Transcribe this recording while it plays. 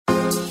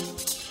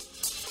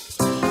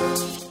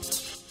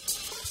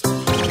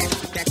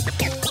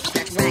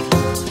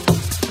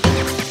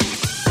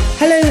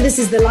This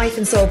is the Life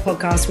and Soul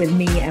podcast with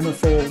me, Emma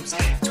Forbes.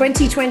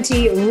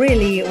 2020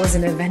 really was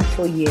an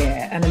eventful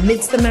year, and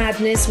amidst the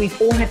madness,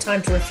 we've all had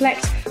time to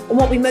reflect on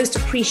what we most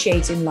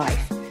appreciate in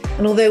life.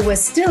 And although we're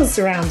still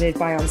surrounded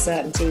by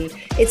uncertainty,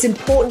 it's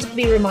important to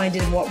be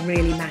reminded of what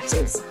really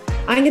matters.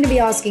 I'm going to be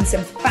asking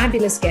some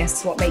fabulous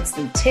guests what makes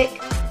them tick,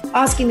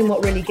 asking them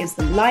what really gives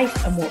them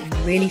life and what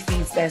really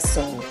feeds their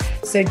soul.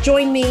 So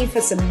join me for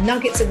some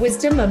nuggets of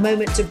wisdom, a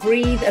moment to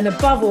breathe, and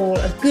above all,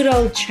 a good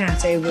old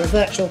chat over a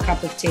virtual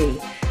cup of tea.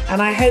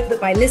 And I hope that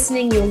by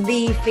listening, you'll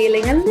leave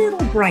feeling a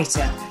little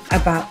brighter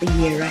about the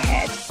year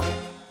ahead.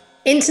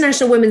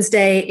 International Women's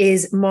Day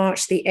is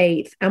March the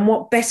 8th, and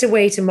what better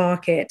way to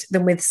mark it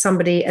than with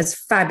somebody as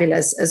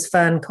fabulous as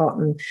Fearne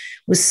Cotton.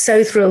 Was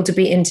so thrilled to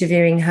be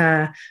interviewing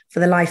her for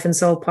the Life and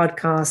Soul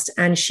podcast,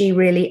 and she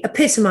really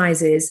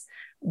epitomizes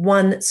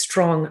one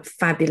strong,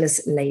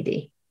 fabulous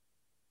lady.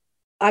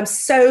 I'm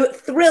so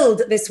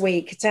thrilled this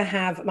week to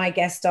have my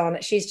guest on.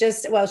 She's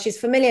she's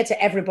familiar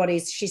to everybody.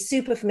 She's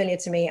super familiar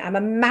to me. I'm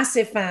a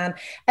massive fan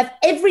of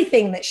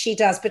everything that she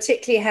does,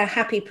 particularly her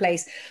Happy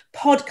Place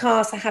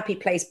podcast, her Happy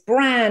Place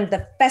brand,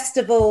 the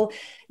festival,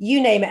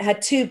 you name it, her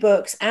 2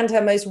 books and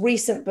her most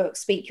recent book,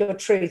 Speak Your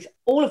Truth,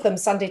 all of them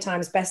Sunday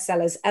Times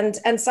bestsellers.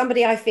 And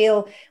somebody I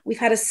feel we've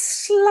had a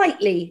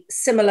slightly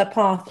similar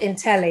path in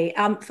telly.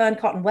 Fearne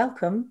Cotton,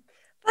 welcome.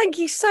 Thank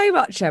you so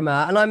much,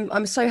 Emma. And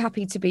I'm so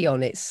happy to be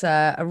on. It's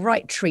a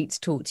right treat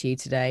to talk to you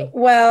today.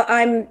 Well,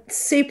 I'm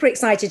super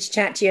excited to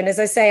chat to you. And as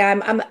I say,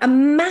 I'm a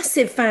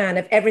massive fan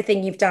of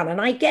everything you've done.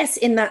 And I guess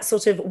in that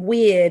sort of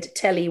weird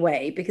telly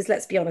way, because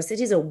let's be honest,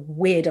 it is a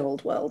weird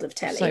old world of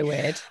telly. So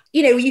weird.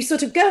 You know, you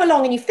sort of go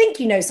along and you think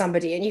you know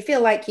somebody and you feel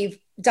like you've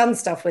done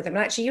stuff with them.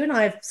 And actually, you and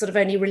I have sort of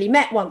only really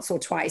met once or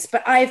twice,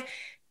 but I've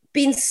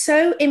been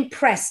so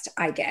impressed,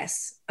 I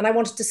guess, and I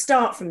wanted to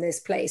start from this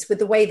place with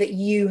the way that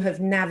you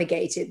have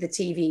navigated the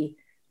TV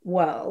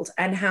world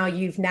and how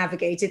you've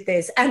navigated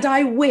this. And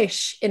I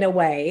wish, in a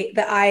way,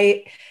 that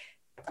I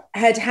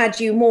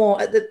had you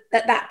more at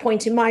that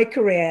point in my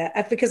career,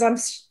 because I'm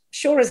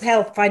sure as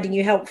hell finding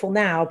you helpful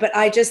now. But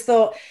I just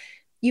thought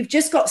you've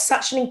just got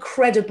such an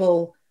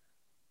incredible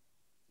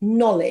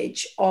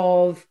knowledge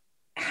of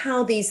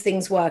how these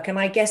things work. And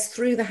I guess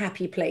through the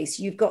Happy Place,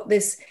 you've got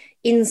this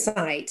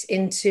insight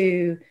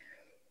into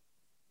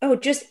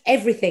just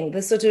everything.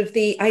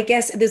 I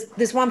guess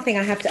there's one thing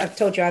I've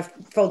told you, I've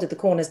folded the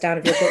corners down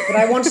of your book, but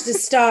I wanted to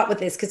start with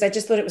this because I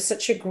just thought it was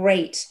such a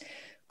great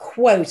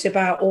quote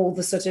about all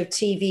the sort of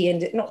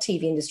not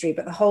TV industry,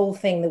 but the whole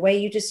thing, the way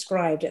you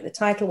described it. The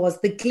title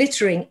was The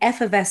Glittering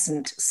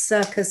Effervescent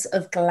Circus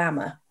of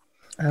Glamour.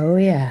 Oh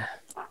yeah.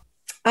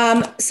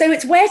 So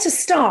it's where to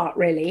start,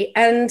 really.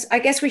 And I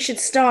guess we should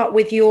start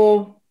with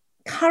your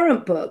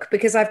current book,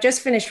 because I've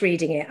just finished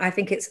reading it. I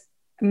think it's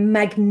a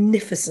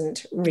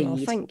magnificent read. Oh,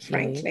 thank you.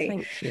 Frankly.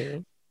 Thank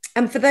you.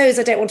 And for those,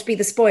 I don't want to be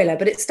the spoiler,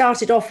 but it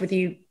started off with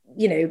you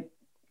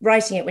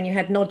writing it when you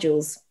had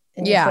nodules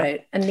in your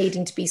throat and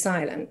needing to be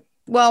silent.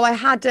 Well, I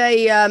had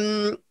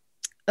a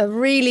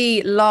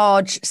really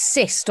large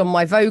cyst on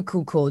my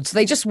vocal cords.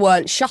 They just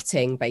weren't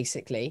shutting,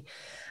 basically.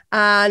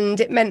 And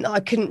it meant that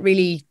I couldn't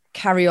really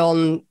carry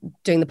on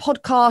doing the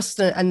podcast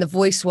and the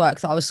voice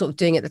work that I was sort of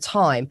doing at the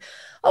time.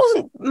 I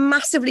wasn't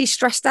massively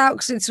stressed out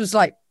because this was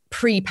like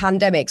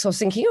pre-pandemic. So I was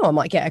thinking, I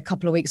might get a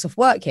couple of weeks off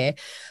work here.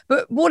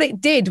 But what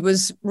it did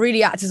was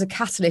really act as a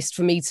catalyst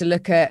for me to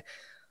look at,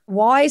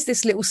 why is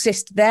this little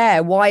cyst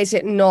there? Why is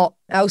it not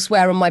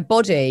elsewhere on my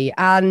body?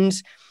 And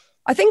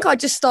I think I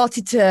just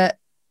started to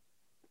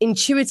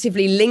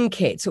intuitively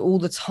link it to all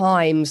the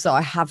times that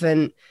I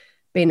haven't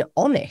been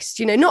honest,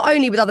 not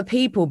only with other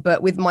people,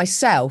 but with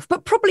myself,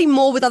 but probably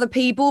more with other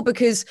people,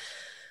 because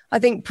I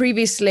think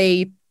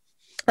previously,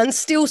 and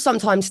still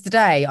sometimes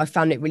today, I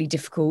found it really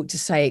difficult to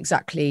say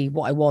exactly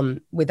what I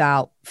want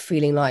without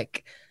feeling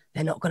like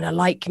they're not going to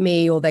like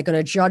me, or they're going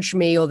to judge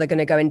me, or they're going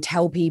to go and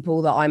tell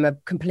people that I'm a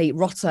complete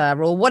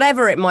rotter, or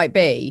whatever it might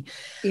be.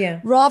 Yeah.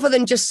 Rather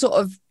than just sort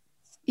of,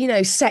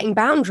 setting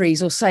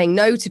boundaries or saying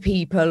no to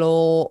people,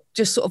 or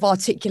just sort of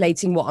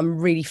articulating what I'm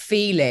really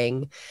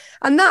feeling.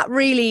 And that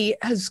really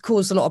has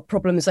caused a lot of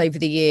problems over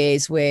the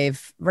years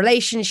with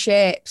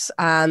relationships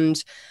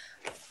and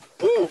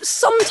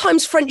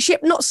sometimes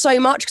friendship, not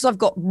so much because I've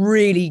got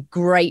really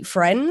great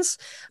friends,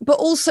 but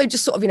also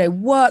just sort of,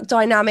 work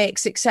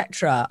dynamics,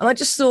 etc. And I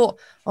just thought,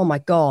 oh my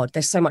God,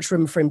 there's so much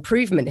room for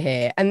improvement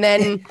here. And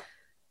then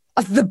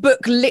the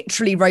book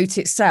literally wrote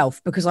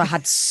itself because I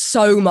had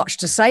so much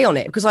to say on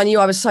it, because I knew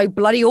I was so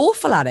bloody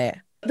awful at it.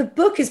 The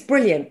book is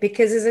brilliant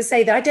because, as I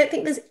say, that I don't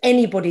think there's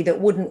anybody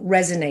that wouldn't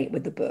resonate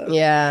with the book.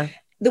 Yeah.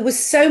 There was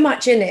so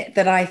much in it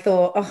that I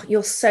thought, oh,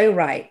 you're so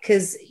right.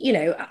 Because,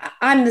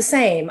 I'm the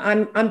same.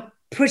 I'm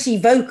pretty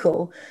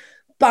vocal.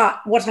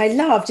 But what I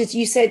loved is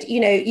you said,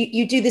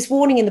 you do this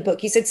warning in the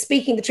book. You said,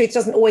 speaking the truth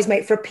doesn't always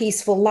make for a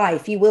peaceful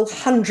life. You will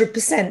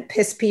 100%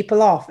 piss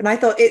people off. And I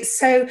thought it's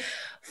so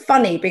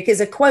funny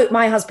because a quote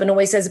my husband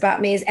always says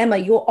about me is, Emma,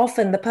 you're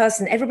often the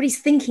person, everybody's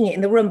thinking it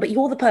in the room, but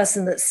you're the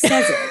person that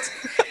says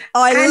it.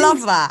 I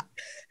love that.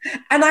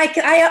 And I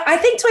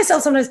think to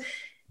myself sometimes,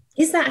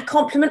 Is that a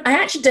compliment? I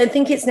actually don't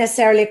think it's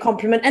necessarily a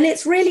compliment. And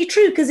it's really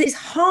true, because it's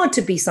hard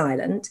to be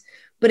silent,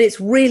 but it's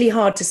really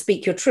hard to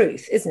speak your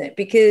truth, isn't it?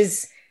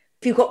 Because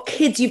if you've got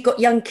kids, you've got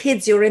young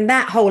kids, you're in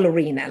that whole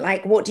arena.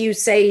 Like, what do you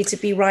say to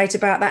be right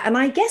about that? And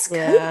I guess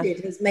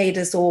COVID has made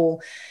us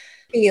all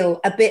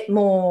feel a bit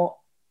more,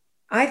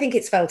 I think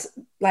it's felt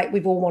like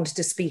we've all wanted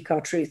to speak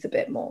our truth a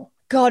bit more.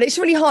 God, it's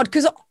really hard,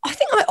 because I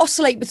think I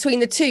oscillate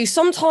between the two.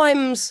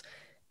 Sometimes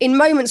in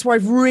moments where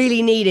I've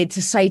really needed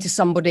to say to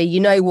somebody, you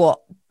know what,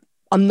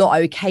 I'm not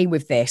okay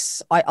with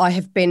this. I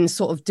have been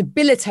sort of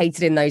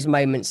debilitated in those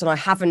moments, and I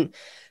haven't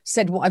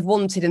said what I've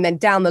wanted. And then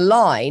down the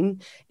line,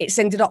 it's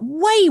ended up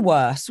way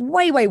worse,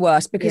 way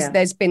worse, because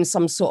there's been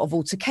some sort of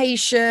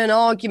altercation,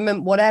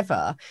 argument,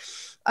 whatever.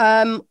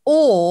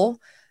 Or,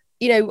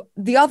 you know,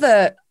 the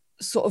other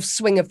sort of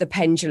swing of the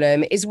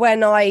pendulum is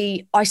when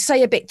I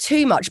say a bit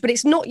too much, but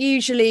it's not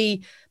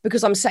usually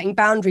because I'm setting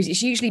boundaries.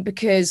 It's usually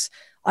because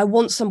I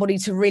want somebody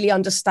to really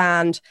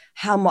understand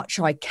how much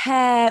I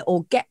care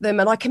or get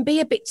them. And I can be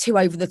a bit too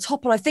over the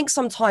top. And I think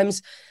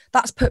sometimes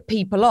that's put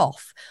people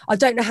off. I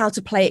don't know how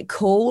to play it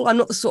cool. I'm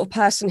not the sort of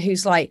person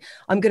who's like,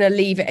 I'm going to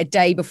leave it a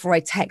day before I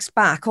text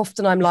back.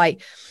 Often I'm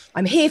like,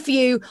 I'm here for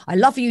you. I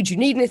love you. Do you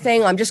need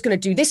anything? I'm just going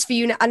to do this for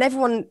you. And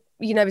everyone,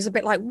 you know, is a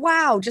bit like,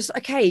 wow, just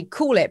okay,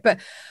 call it. But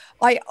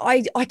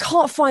I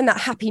can't find that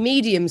happy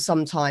medium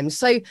sometimes.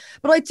 So,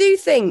 but I do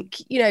think,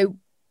 you know,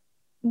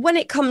 when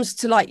it comes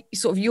to like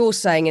sort of you're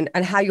saying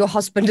and how your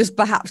husband has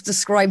perhaps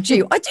described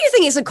you, I do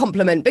think it's a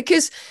compliment,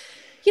 because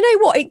you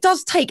know what, it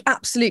does take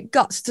absolute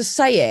guts to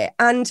say it.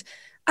 And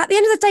at the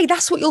end of the day,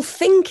 that's what you're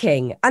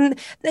thinking. And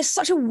there's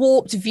such a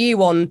warped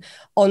view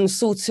on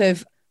sort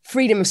of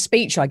freedom of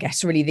speech, I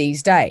guess, really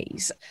these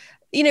days.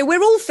 You know,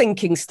 we're all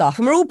thinking stuff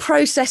and we're all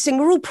processing.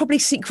 We're all probably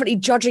secretly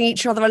judging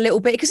each other a little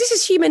bit, because this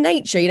is human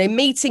nature, you know,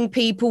 meeting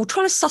people,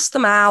 trying to suss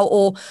them out,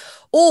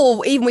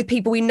 or even with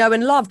people we know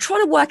and love,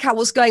 trying to work out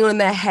what's going on in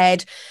their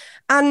head.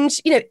 And,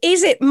 you know,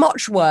 is it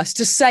much worse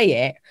to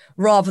say it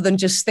rather than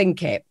just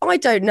think it? I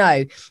don't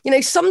know. You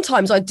know,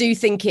 sometimes I do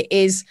think it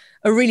is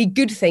a really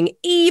good thing,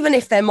 even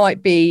if there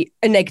might be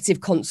a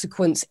negative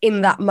consequence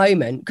in that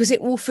moment, because it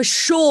will for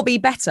sure be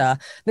better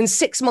than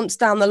 6 months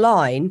down the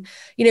line,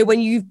 you know, when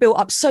you've built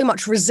up so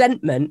much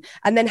resentment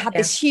and then had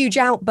this huge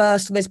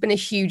outburst or there's been a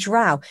huge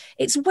row.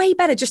 It's way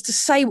better just to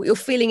say what you're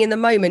feeling in the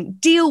moment,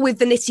 deal with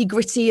the nitty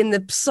gritty and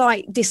the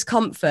slight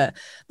discomfort,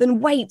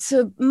 than wait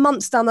to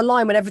months down the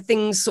line when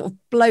everything sort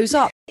of blows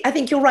up. I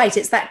think you're right.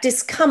 It's that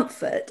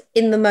discomfort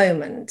in the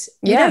moment.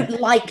 You don't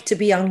like to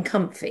be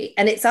uncomfy.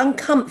 And it's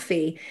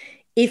uncomfy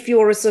if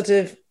you're a sort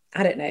of,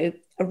 I don't know,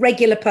 a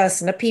regular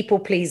person, a people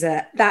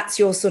pleaser. That's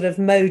your sort of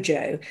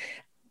mojo,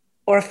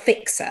 or a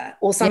fixer,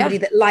 or somebody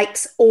that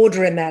likes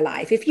order in their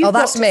life. If you've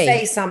got to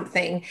say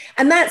something,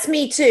 and that's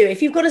me too.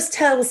 If you've got to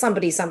tell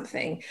somebody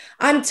something,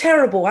 I'm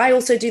terrible. I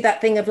also do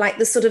that thing of like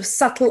the sort of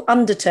subtle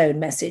undertone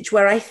message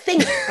where I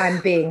think I'm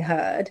being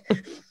heard,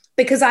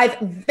 because I've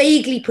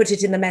vaguely put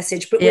it in the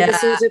message, but with a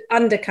sort of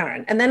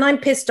undercurrent. And then I'm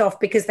pissed off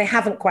because they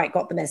haven't quite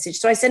got the message.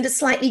 So I send a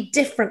slightly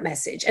different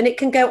message, and it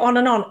can go on.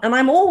 And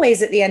I'm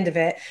always at the end of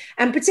it.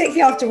 And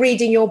particularly after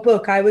reading your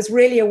book, I was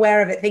really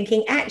aware of it,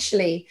 thinking,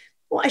 actually,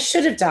 what I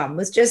should have done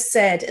was just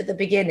said at the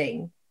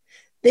beginning,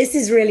 this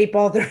is really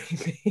bothering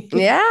me.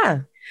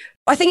 Yeah.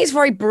 I think it's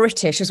very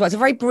British as well. It's a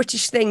very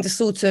British thing to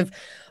sort of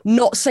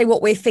not say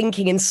what we're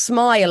thinking and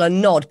smile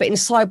and nod, but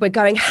inside we're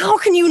going, how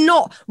can you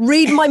not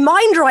read my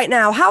mind right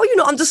now? How are you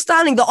not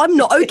understanding that I'm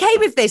not okay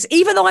with this,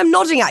 even though I'm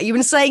nodding at you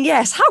and saying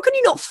yes? How can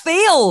you not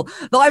feel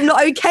that I'm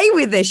not okay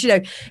with this? You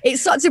know,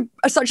 it's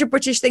such a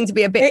British thing to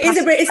be a bit.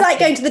 It's like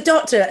going to the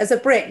doctor as a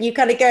Brit. You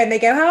kind of go and they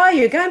go, how are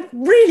you? Going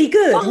really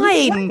good.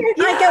 Fine.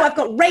 I go, I've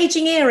got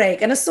raging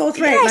earache and a sore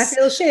throat and I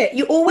feel shit.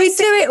 You always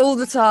do it all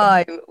the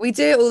time. We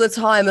do it all the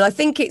time. And I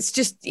think it's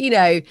just, you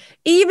know,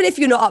 even if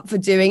you're not up for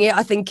doing it,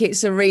 I think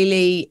it's a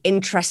really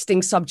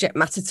interesting subject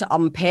matter to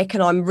unpick,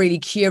 and I'm really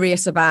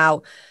curious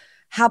about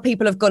how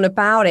people have gone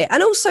about it,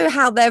 and also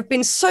how there have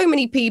been so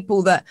many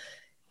people that,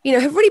 you know,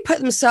 have really put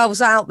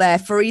themselves out there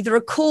for either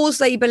a cause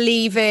they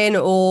believe in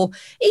or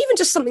even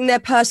just something they're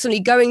personally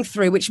going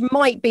through, which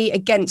might be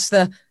against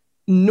the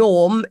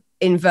norm,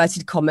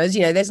 inverted commas.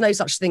 You know, there's no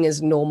such thing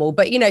as normal,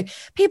 but, you know,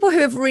 people who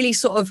have really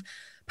sort of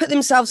put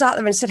themselves out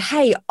there and said,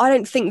 hey, I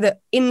don't think that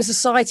in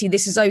society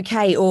this is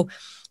okay, or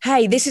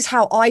hey, this is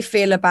how I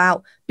feel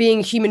about being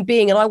a human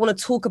being and I want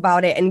to talk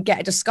about it and get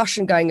a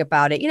discussion going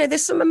about it. You know,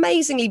 there's some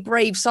amazingly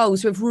brave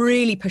souls who have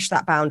really pushed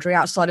that boundary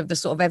outside of the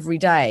sort of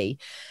everyday.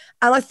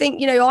 And I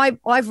think, you know,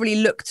 I've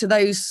really looked to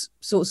those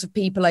sorts of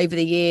people over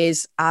the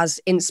years as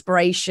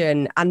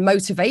inspiration and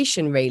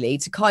motivation, really,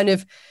 to kind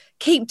of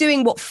keep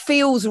doing what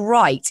feels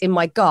right in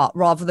my gut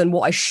rather than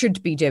what I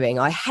should be doing.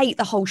 I hate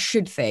the whole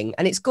should thing.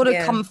 And it's got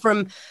to come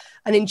from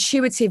an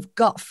intuitive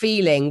gut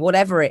feeling,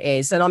 whatever it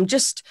is. And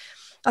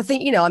I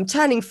think, you know, I'm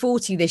turning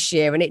 40 this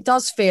year and it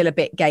does feel a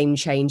bit game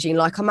changing.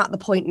 Like I'm at the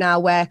point now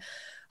where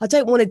I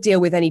don't want to deal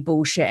with any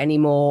bullshit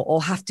anymore,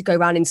 or have to go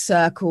around in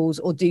circles,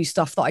 or do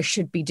stuff that I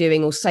should be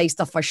doing, or say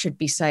stuff I should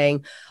be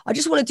saying. I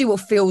just want to do what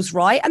feels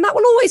right. And that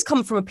will always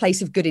come from a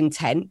place of good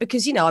intent,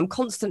 because, you know, I'm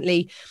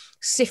constantly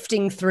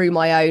sifting through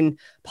my own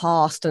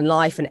past and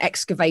life and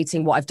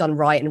excavating what I've done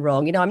right and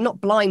wrong. You know, I'm not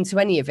blind to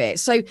any of it.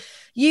 So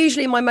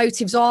usually my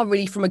motives are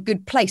really from a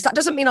good place. That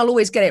doesn't mean I'll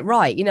always get it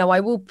right. You know, I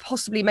will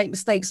possibly make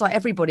mistakes like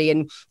everybody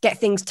and get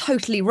things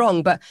totally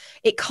wrong, but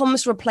it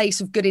comes from a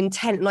place of good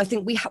intent. And I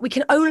think we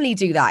can only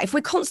do that if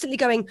we're constantly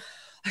going,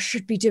 I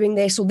should be doing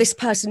this, or this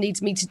person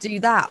needs me to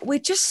do that. We're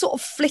just sort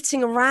of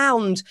flitting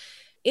around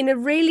in a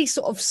really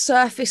sort of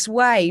surface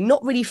way,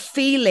 not really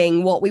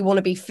feeling what we want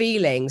to be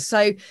feeling.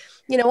 So,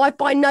 you know, I've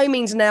by no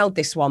means nailed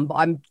this one, but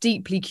I'm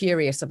deeply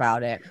curious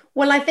about it.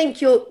 Well, I think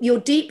you're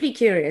deeply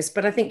curious,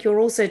 but I think you're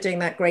also doing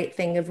that great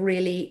thing of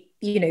really,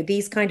 you know,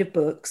 these kind of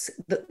books,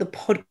 the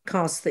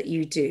podcasts that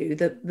you do,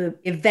 the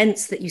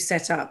events that you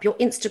set up, your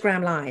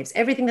Instagram lives,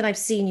 everything that I've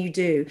seen you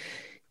do,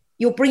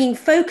 you're bringing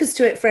focus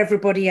to it for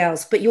everybody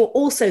else, but you're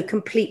also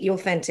completely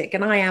authentic.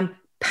 And I am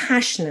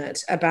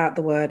passionate about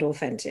the word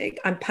authentic.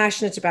 I'm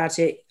passionate about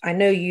it. I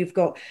know you've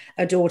got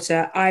a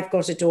daughter. I've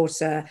got a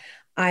daughter.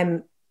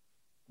 I'm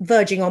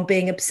verging on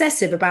being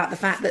obsessive about the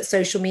fact that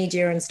social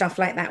media and stuff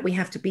like that, we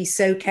have to be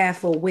so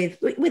careful with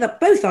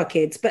both our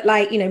kids, but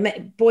like, you know,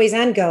 boys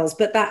and girls,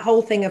 but that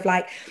whole thing of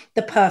like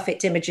the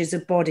perfect images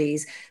of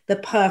bodies, the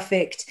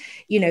perfect,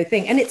 you know,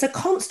 thing. And it's a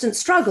constant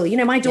struggle. You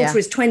know, my daughter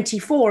is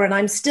 24 and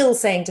I'm still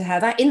saying to her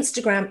that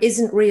Instagram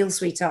isn't real,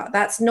 sweetheart.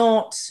 That's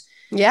not...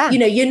 Yeah.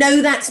 You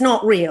know, that's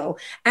not real.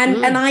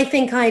 And I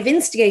think I've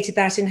instigated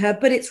that in her,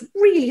 but it's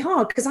really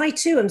hard because I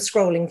too am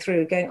scrolling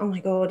through going, oh my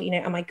God, you know,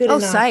 am I good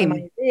enough? Same. Am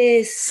I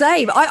this?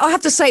 Same. I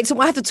have to say,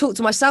 I have to talk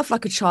to myself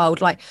like a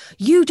child, like,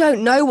 you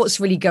don't know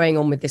what's really going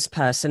on with this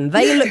person.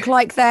 They look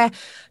like they're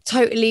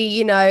totally,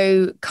 you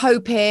know,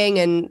 coping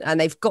and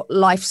they've got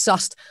life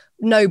sussed.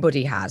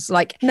 Nobody has.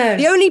 Like, no.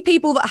 The only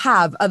people that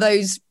have are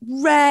those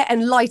rare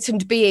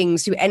enlightened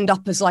beings who end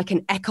up as like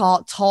an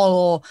Eckhart Tolle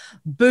or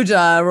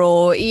Buddha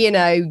or, you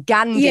know,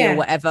 Gandhi or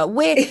whatever.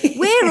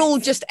 We're all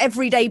just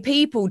everyday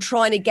people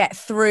trying to get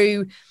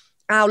through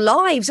our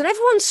lives, and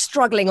everyone's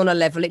struggling on a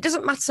level. It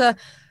doesn't matter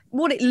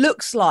what it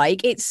looks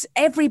like. It's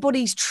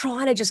everybody's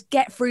trying to just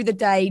get through the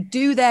day,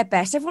 do their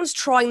best. Everyone's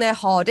trying their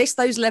hardest.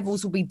 Those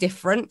levels will be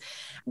different,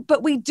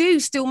 but we do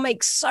still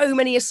make so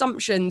many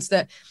assumptions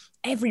that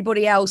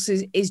everybody else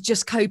is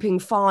just coping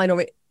fine,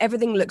 or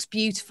everything looks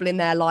beautiful in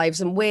their lives,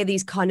 and we're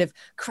these kind of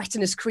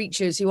cretinous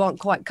creatures who aren't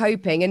quite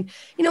coping. And,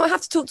 you know, I have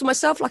to talk to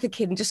myself like a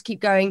kid and just keep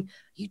going,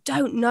 you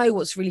don't know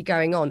what's really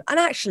going on. And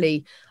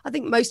actually, I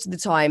think most of the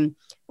time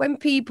when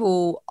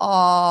people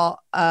are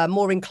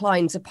more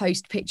inclined to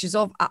post pictures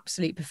of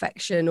absolute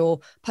perfection or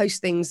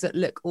post things that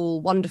look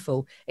all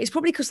wonderful, it's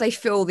probably because they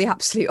feel the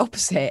absolute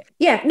opposite.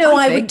 Yeah, no,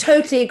 I would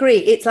totally agree.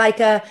 It's like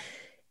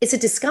it's a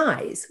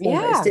disguise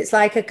almost. It's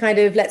like a kind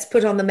of, let's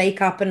put on the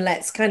makeup and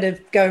let's kind of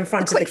go in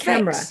front of the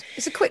camera.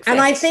 It's a quick fix. And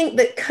I think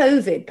that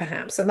COVID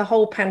perhaps, and the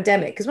whole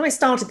pandemic, because when I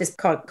started this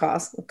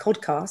podcast,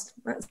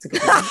 that's a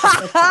good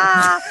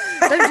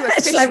one. Don't do a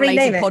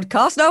fish-related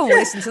podcast. No one will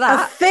listen to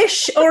that. A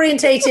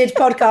fish-orientated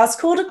podcast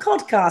called a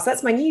Codcast.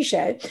 That's my new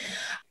show.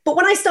 But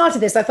when I started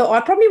this, I thought,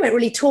 I probably won't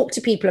really talk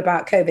to people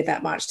about COVID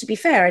that much. To be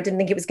fair, I didn't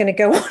think it was going to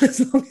go on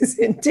as long as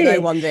it did.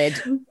 No one did.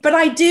 But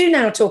I do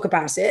now talk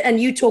about it,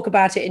 and you talk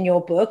about it in your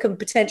book, and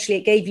potentially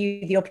it gave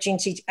you the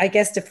opportunity, I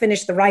guess, to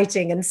finish the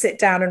writing and sit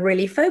down and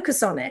really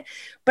focus on it.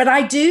 But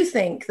I do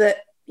think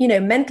that, you know,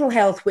 mental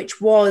health, which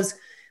was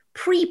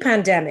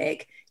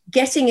pre-pandemic,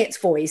 getting its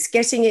voice,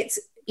 getting its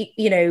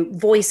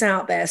voice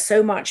out there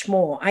so much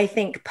more. I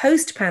think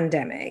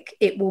post-pandemic,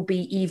 it will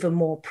be even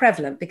more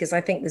prevalent because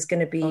I think there's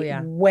going to be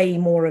way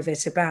more of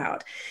it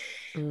about.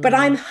 But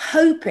I'm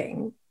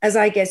hoping, as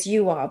I guess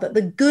you are, that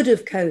the good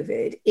of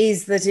COVID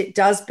is that it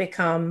does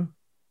become,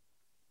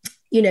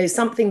 you know,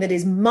 something that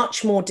is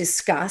much more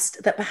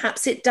discussed, that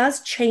perhaps it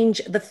does change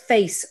the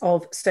face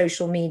of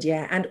social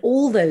media and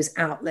all those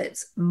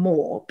outlets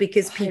more,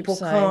 because people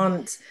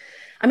can't.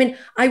 I mean,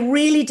 I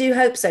really do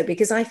hope so,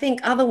 because I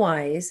think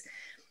otherwise,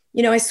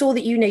 you know, I saw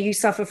that, you know, you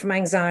suffer from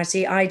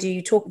anxiety. I do.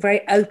 You talk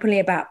very openly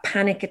about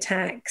panic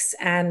attacks.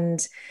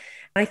 And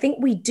I think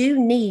we do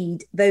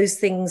need those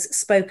things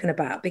spoken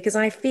about, because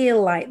I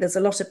feel like there's a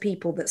lot of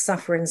people that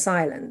suffer in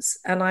silence.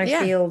 And I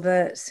feel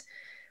that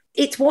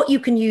it's what you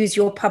can use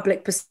your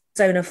public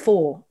persona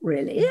for,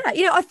 really. Yeah.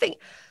 You know, I think,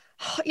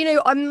 you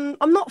know,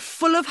 I'm not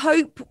full of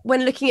hope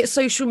when looking at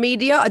social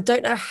media. I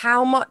don't know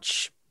how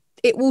much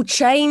it will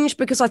change,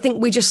 because I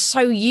think we just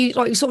we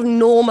sort of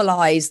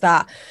normalize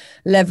that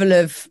level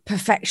of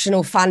perfection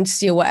or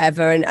fantasy or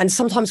whatever. And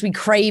sometimes we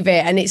crave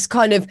it, and it's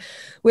kind of,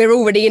 we're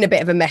already in a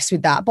bit of a mess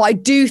with that. But I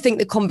do think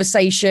the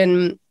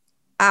conversation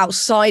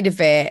outside of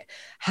it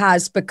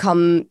has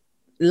become,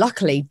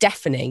 luckily,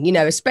 deafening, you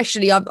know,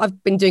 especially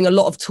I've been doing a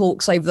lot of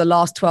talks over the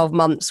last 12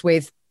 months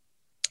with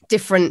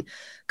different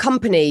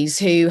companies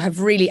who have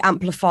really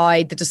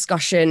amplified the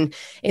discussion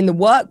in the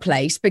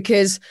workplace,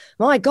 because,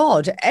 my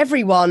God,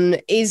 everyone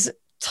is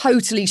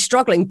totally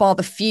struggling, bar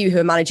the few who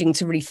are managing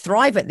to really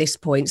thrive at this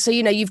point. So,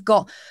 you know, you've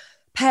got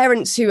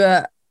parents who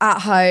are at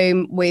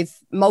home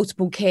with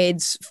multiple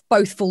kids,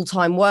 both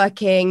full-time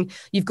working.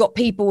 You've got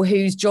people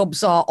whose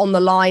jobs are on the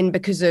line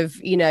because of,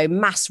 you know,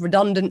 mass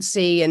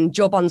redundancy and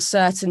job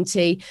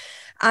uncertainty,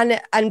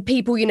 and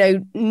people, you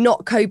know,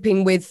 not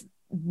coping with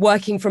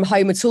working from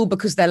home at all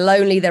because they're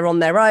lonely, they're on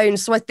their own.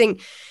 So I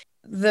think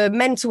the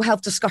mental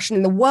health discussion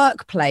in the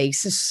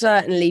workplace has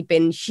certainly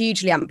been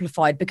hugely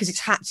amplified because it's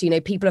had to, you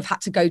know, people have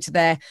had to go to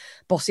their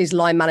bosses,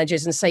 line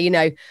managers and say, you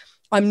know,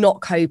 I'm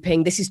not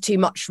coping. This is too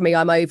much for me.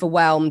 I'm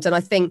overwhelmed. And I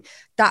think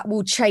that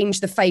will change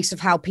the face of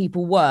how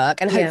people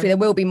work. And hopefully there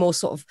will be more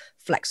sort of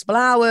flexible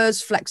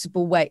hours,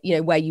 flexible where, you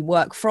know, where you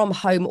work from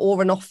home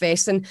or an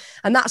office. And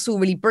that's all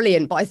really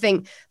brilliant. But I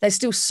think there's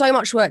still so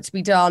much work to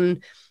be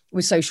done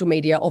with social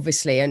media,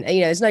 obviously. And, you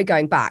know, there's no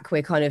going back.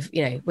 We're kind of,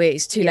 you know,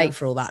 it's too late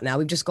for all that now.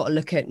 We've just got to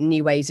look at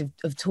new ways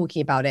of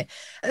talking about it.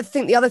 I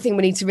think the other thing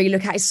we need to really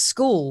look at is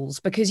schools,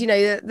 because, you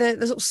know, the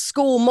sort of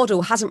school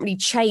model hasn't really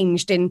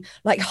changed in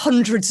like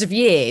hundreds of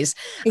years,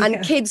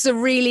 and kids are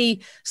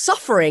really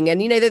suffering.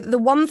 And, you know, the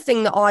one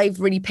thing that I've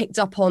really picked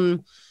up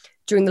on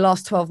during the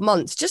last 12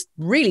 months, just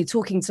really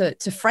talking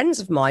to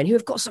friends of mine who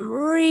have got some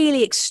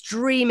really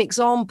extreme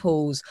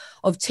examples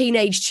of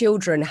teenage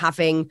children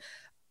having,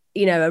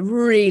 you know, a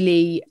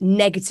really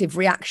negative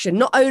reaction,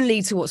 not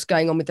only to what's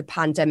going on with the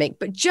pandemic,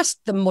 but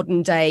just the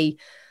modern day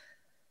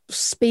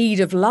speed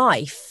of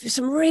life.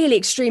 Some really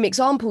extreme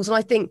examples. And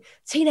I think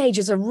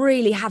teenagers are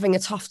really having a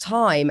tough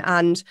time,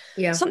 and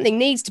something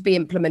needs to be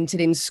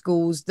implemented in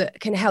schools that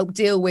can help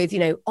deal with, you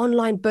know,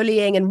 online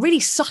bullying and really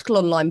subtle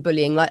online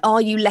bullying. Like,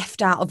 are you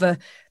left out of a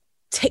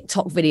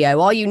TikTok video?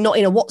 Are you not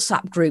in a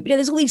WhatsApp group? You know,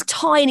 there's all these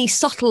tiny,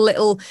 subtle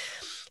little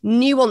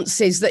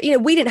nuances that, you know,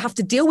 we didn't have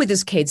to deal with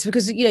as kids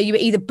because, you know, you were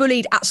either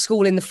bullied at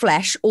school in the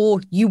flesh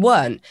or you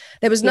weren't.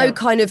 There was no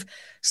kind of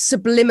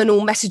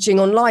subliminal messaging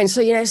online.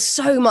 So, you know,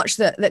 so much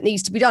that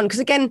needs to be done. Because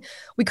again,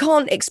 we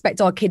can't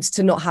expect our kids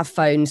to not have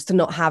phones, to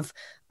not have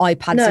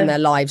iPads in their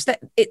lives. That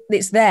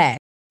it's there.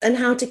 And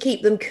how to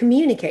keep them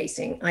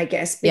communicating, I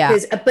guess,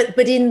 because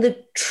but in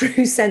the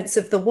true sense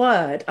of the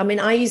word. I mean,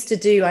 I used to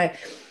do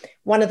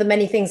one of the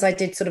many things I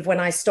did sort of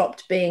when I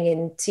stopped being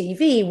in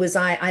TV was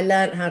I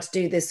learned how to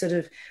do this sort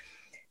of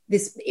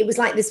it was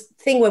like this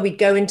thing where we'd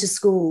go into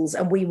schools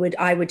and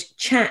I would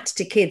chat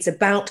to kids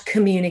about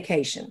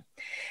communication.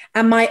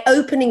 And my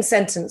opening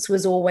sentence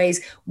was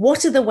always,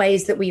 what are the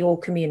ways that we all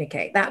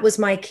communicate? That was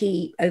my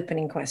key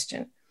opening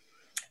question.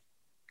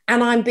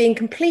 And I'm being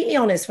completely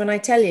honest when I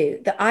tell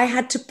you that I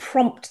had to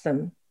prompt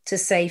them to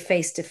say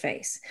face to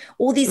face.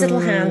 All these little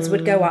hands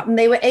would go up, and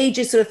they were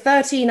ages sort of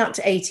 13 up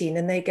to 18.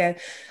 And they go,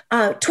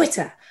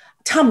 Twitter,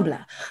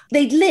 Tumblr.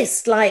 They'd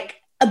list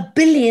like a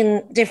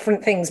billion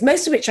different things,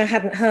 most of which I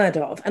hadn't heard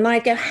of. And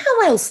I'd go,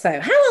 how else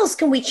though? How else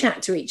can we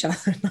chat to each other?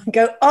 And I'd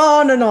go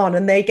on.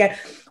 And they go,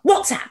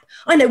 WhatsApp.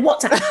 I know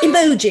WhatsApp,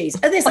 emojis,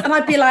 and this. And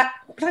I'd be like,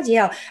 bloody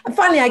hell. And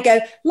finally I go,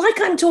 like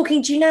I'm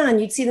talking to you now,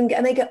 and you'd see them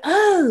and they go,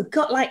 oh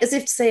God, like as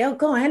if to say, oh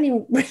God, I hadn't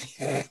even really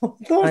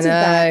thought of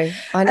that.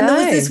 I know. And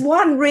there was this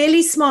one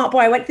really smart boy.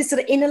 I went to this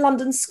sort of inner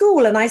London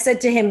school, and I said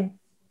to him,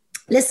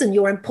 listen,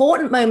 your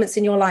important moments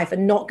in your life are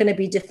not going to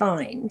be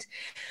defined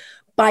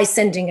by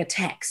sending a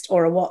text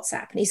or a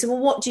WhatsApp. And he said, well,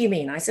 what do you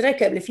mean? I said,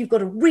 okay, well, if you've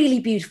got a really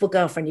beautiful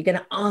girlfriend, you're going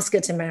to ask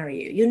her to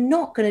marry you. You're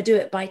not going to do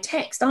it by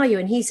text, are you?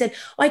 And he said,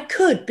 I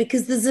could,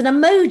 because there's an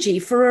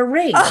emoji for a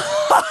ring. And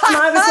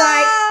I was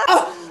like,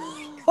 oh,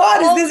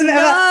 what is this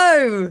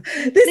about?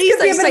 This Please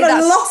could be a bit of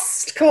a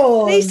lost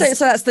cause. Please don't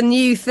say that's the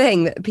new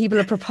thing that people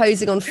are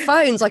proposing on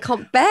phones. I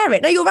can't bear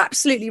it. No, you're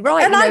absolutely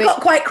right. And I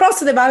got quite cross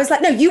with him. I was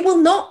like, no, you will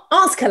not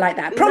ask her like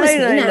that. Promise me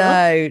now.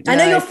 No. I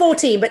know you're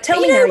 14, but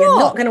tell me now you're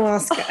not going to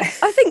ask her.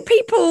 I think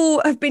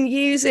people have been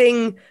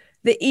using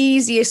the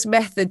easiest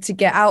method to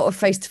get out of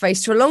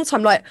face-to-face for a long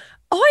time. Like,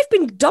 I've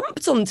been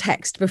dumped on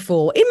text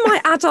before in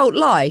my adult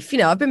life. You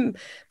know, I've been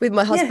with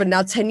my husband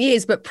now 10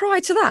 years, but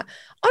prior to that,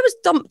 I was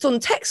dumped on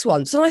text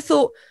once. And I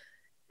thought,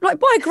 like,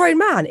 by a grown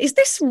man, is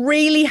this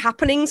really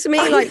happening to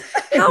me? Like,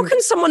 how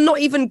can someone not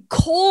even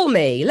call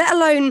me, let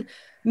alone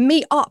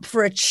meet up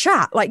for a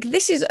chat? Like,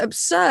 this is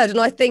absurd. And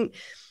I think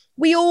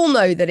we all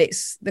know that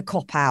it's the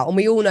cop out, and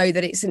we all know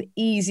that it's an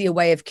easier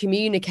way of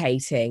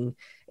communicating.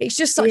 It's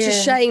just such a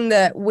shame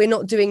that we're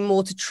not doing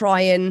more to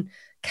try and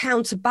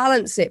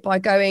counterbalance it by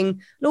going,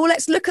 no,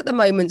 let's look at the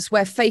moments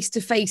where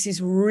face-to-face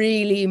is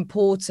really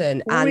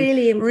important and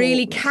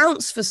really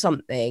counts for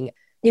something.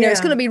 You know,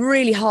 it's going to be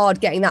really hard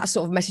getting that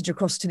sort of message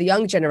across to the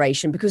young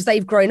generation because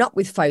they've grown up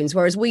with phones,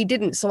 whereas we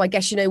didn't. So I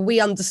guess, you know,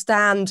 we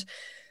understand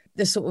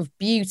the sort of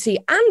beauty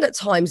and at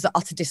times the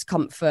utter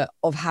discomfort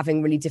of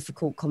having really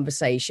difficult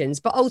conversations,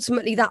 but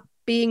ultimately that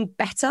being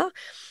better.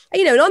 And,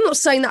 you know, and I'm not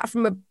saying that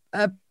from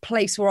a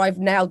place where I've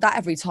nailed that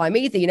every time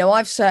either. You know,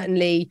 I've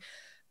certainly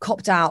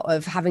copped out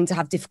of having to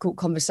have difficult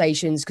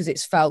conversations because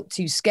it's felt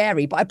too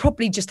scary, but I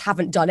probably just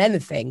haven't done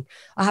anything.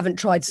 I haven't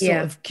tried to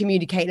sort of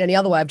communicate in any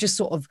other way. I've just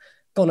sort of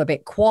gone a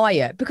bit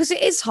quiet because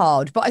it is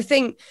hard. But I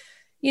think,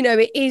 you know,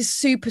 it is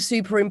super,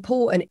 super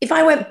important. If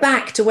I went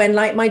back to when,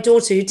 like, my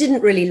daughter, who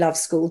didn't really love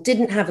school,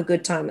 didn't have a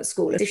good time at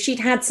school, if she'd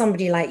had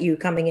somebody like you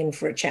coming in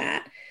for a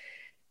chat,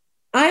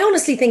 I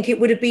honestly think it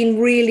would have been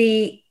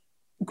really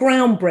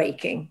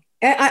groundbreaking.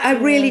 I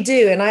really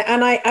do. And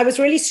I was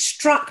really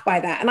struck by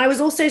that. And I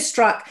was also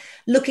struck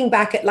looking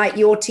back at like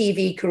your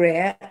TV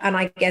career and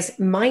I guess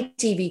my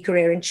TV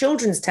career in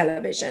children's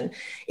television,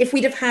 if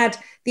we'd have had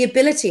the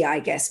ability, I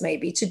guess,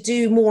 maybe to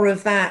do more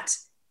of that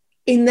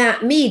in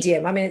that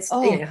medium. I mean, it's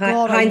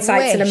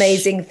hindsight's an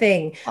amazing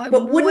thing,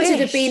 but wouldn't it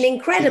have been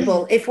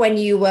incredible if when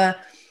you were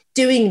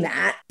doing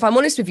that? If I'm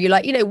honest with you,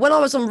 like, you know, when I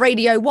was on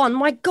Radio 1,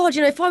 my God,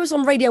 you know, if I was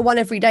on Radio 1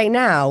 every day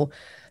now,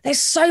 there's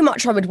so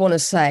much I would want to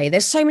say.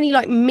 There's so many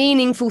like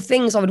meaningful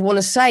things I would want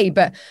to say,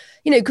 but,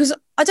 you know, because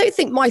I don't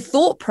think my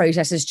thought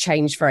process has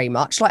changed very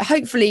much. Like,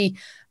 hopefully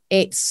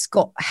it's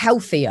got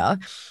healthier,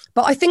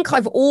 but I think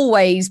I've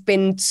always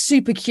been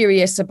super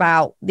curious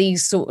about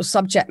these sort of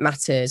subject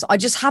matters. I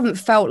just haven't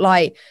felt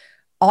like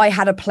I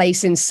had a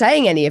place in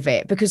saying any of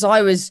it because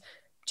I was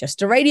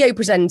just a radio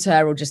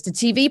presenter or just a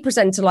TV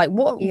presenter. Like,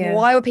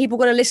 why are people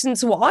going to listen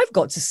to what I've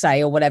got to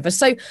say or whatever?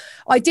 So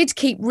I did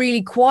keep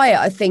really quiet,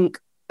 I think.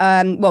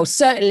 Well,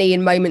 certainly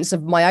in moments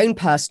of my own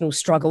personal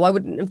struggle, I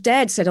wouldn't have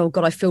dared said, oh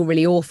God, I feel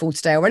really awful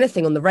today or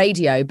anything on the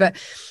radio. But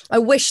I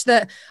wish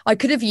that I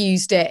could have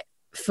used it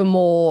for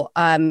more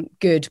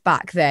good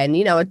back then.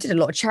 You know, I did a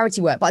lot of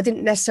charity work, but I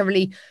didn't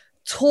necessarily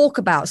talk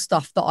about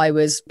stuff that I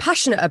was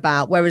passionate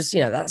about. Whereas, you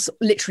know, that's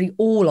literally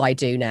all I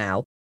do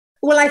now.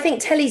 Well, I think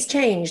telly's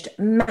changed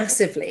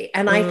massively.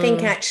 And I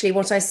think actually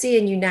what I see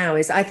in you now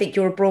is I think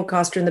you're a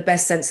broadcaster in the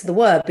best sense of the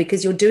word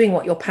because you're doing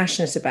what you're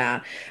passionate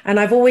about. And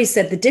I've always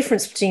said the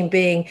difference between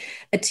being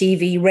a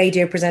TV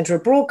radio presenter or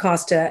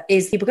broadcaster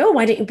is people go, oh,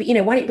 why don't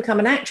you become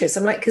an actress?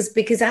 I'm like,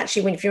 because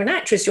actually if you're an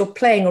actress, you're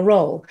playing a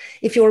role.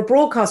 If you're a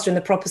broadcaster in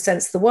the proper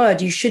sense of the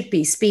word, you should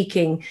be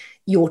speaking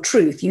your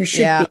truth. You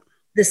should be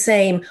the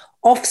same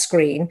off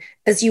screen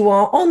as you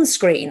are on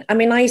screen. I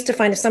mean, I used to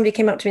find if somebody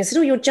came up to me and said,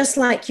 oh, you're just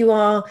like you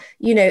are,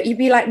 you know, you'd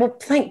be like, well,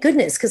 thank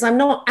goodness, because I'm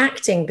not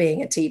acting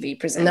being a TV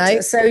presenter.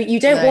 No. So you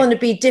don't want to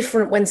be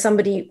different when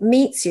somebody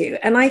meets you.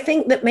 And I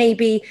think that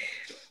maybe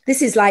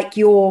this is like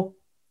you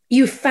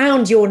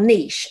found your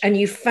niche and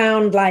you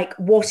found like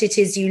what it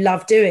is you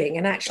love doing.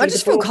 And actually I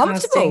just feel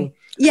comfortable.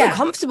 I feel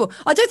comfortable.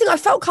 I don't think I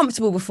felt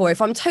comfortable before.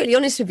 If I'm totally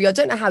honest with you, I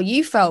don't know how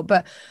you felt,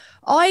 but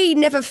I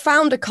never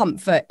found a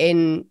comfort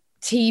in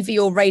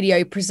TV or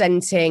radio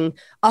presenting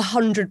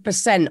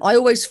 100%. I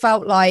always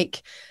felt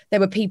like there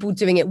were people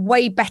doing it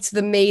way better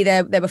than me.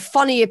 There were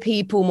funnier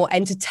people, more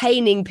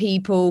entertaining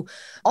people.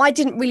 I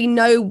didn't really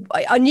know.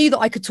 I knew that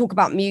I could talk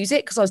about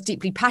music because I was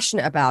deeply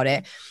passionate about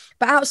it.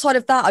 But outside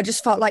of that, I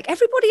just felt like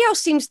everybody else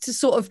seems to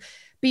sort of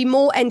be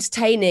more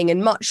entertaining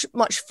and much,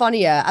 much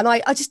funnier. And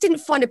I just didn't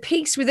find a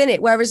peace within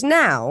it. Whereas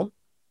now,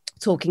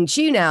 talking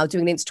to you now,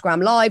 doing an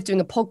Instagram live,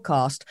 doing a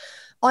podcast,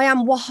 I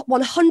am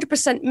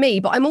 100% me,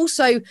 but I'm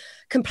also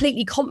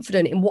completely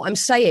confident in what I'm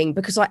saying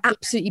because I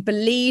absolutely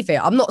believe it.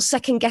 I'm not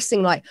second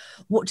guessing, like,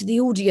 what do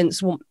the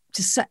audience want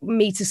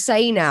me to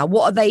say now?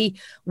 What are they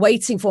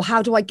waiting for?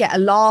 How do I get a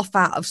laugh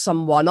out of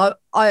someone?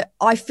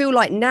 I feel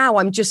like now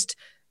I'm just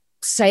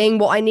saying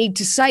what I need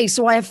to say.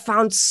 So I have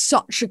found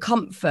such a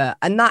comfort,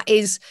 and that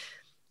is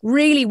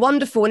really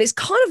wonderful. And it's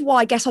kind of why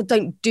I guess I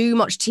don't do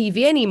much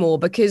TV anymore,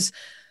 because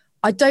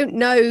I don't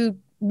know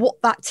what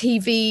that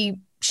TV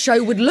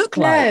show would look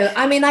like. No,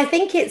 I mean, I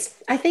think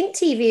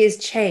TV has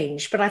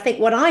changed, but I think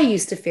what I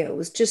used to feel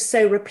was just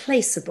so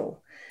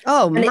replaceable.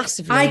 Oh,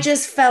 massively. I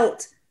just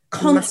felt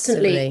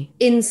constantly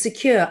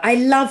insecure. I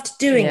loved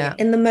doing it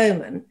in the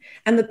moment,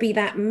 and there'd be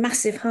that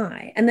massive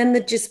high, and then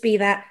there'd just be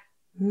that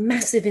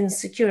massive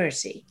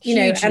insecurity, you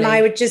know, and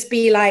I would just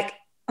be like,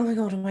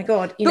 oh my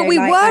God. But we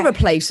were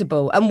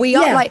replaceable, and we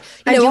are like,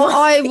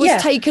 I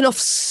was taken off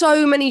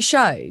so many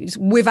shows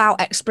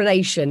without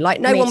explanation. Like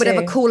no one would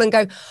ever call and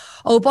go,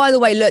 oh, by the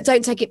way, look,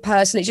 don't take it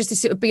personally. It's just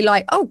this, it would be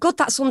like, oh God,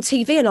 that's on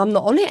TV and I'm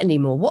not on it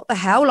anymore. What the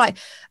hell? Like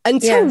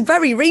until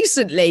very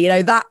recently, you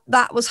know,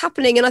 that was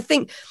happening. And I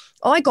think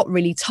I got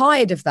really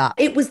tired of that.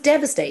 It was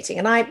devastating.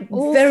 And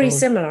very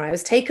similar. I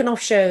was taken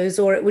off shows,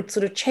 or it would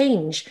sort of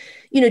change.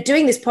 You know,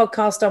 doing this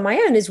podcast on my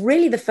own is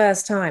really the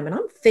first time, and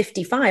I'm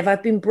 55.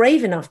 I've been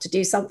brave enough to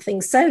do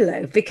something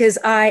solo because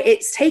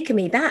it's taken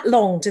me that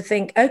long to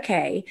think,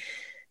 okay,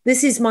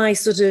 this is my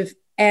sort of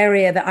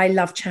area that I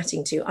love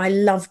chatting to. I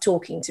love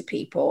talking to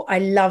people. I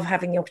love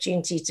having the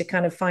opportunity to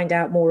kind of find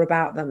out more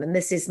about them. And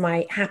this is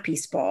my happy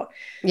spot.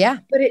 Yeah.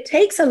 But it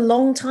takes a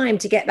long time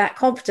to get that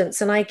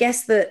confidence. And I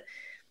guess that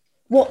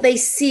what they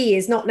see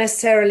is not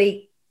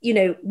necessarily, you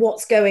know,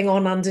 what's going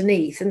on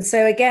underneath. And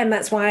so again,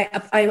 that's why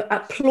I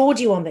applaud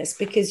you on this,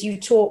 because you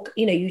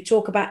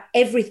talk about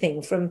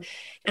everything from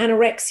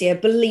anorexia,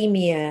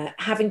 bulimia,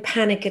 having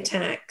panic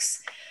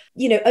attacks,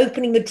 you know,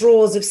 opening the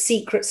drawers of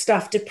secret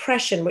stuff,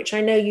 depression, which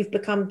I know you've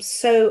become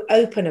so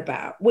open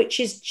about, which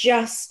is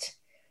just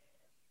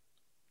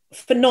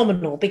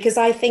phenomenal, because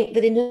I think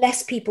that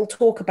unless people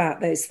talk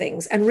about those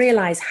things and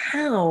realize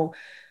how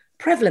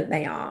prevalent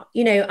they are,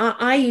 you know,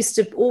 I used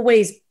to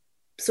always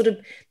sort of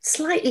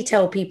slightly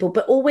tell people,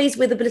 but always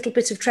with a little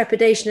bit of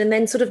trepidation, and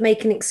then sort of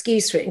make an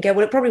excuse for it and go,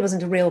 well, it probably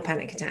wasn't a real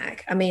panic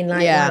attack. I mean,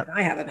 like, why did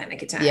I have a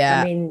panic attack?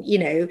 I mean, you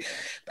know,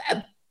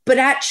 but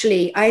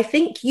actually, I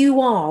think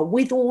you are,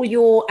 with all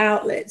your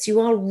outlets, you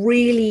are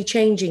really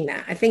changing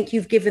that. I think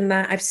you've given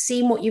that, I've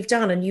seen what you've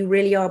done, and you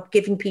really are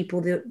giving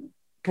people the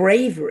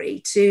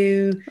bravery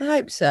to. I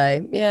hope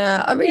so.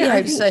 Yeah, I really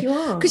hope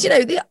so. Because, you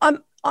know,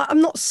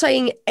 I'm not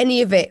saying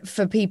any of it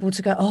for people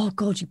to go, oh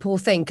God, you poor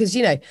thing. Because,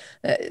 you know,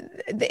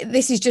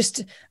 this is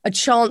just a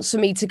chance for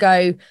me to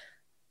go,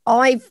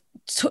 I've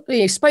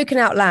spoken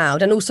out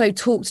loud and also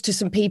talked to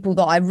some people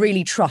that I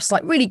really trust,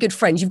 like really good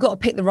friends. You've got to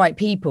pick the right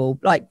people.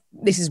 Like,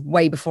 this is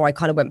way before I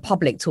kind of went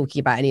public talking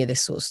about any of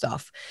this sort of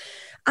stuff.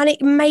 And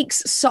it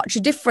makes such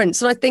a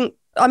difference. And I think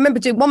I remember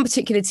doing one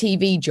particular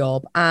TV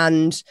job,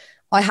 and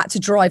I had to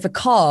drive a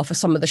car for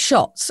some of the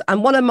shots.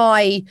 And one of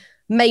my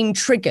main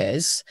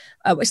triggers,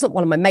 it's not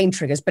one of my main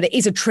triggers, but it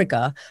is a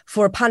trigger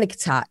for a panic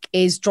attack,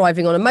 is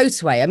driving on a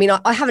motorway. I mean,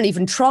 I haven't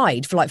even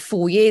tried for like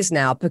 4 years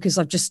now, because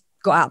I've just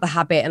got out of the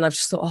habit, and I've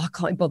just thought, oh, I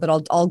can't be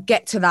bothered. I'll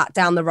get to that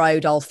down the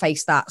road. I'll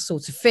face that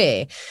sort of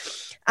fear.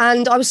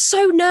 And I was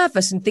so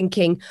nervous and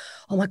thinking,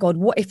 oh my God,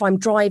 what if I'm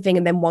driving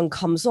and then one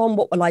comes on?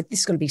 What will this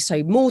is going to be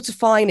so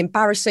mortifying,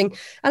 embarrassing.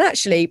 And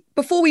actually,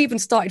 before we even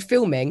started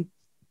filming,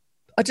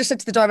 I just said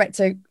to the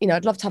director, you know,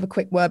 I'd love to have a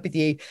quick word with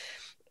you.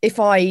 If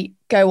I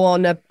go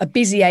on a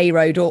busy A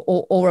road or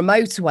a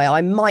motorway, I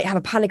might have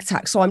a panic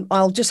attack. So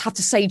I'll just have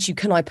to say to you,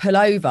 can I pull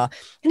over?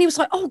 And he was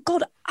like, oh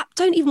God,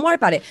 don't even worry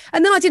about it.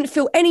 And then I didn't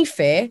feel any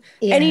fear,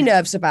 any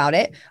nerves about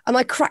it. And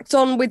I cracked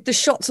on with the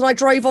shots, and I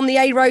drove on the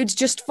A roads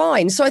just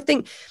fine. So I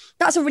think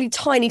that's a really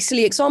tiny,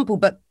 silly example.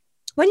 But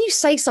when you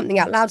say something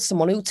out loud to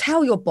someone, who'll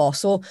tell your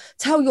boss or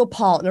tell your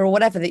partner or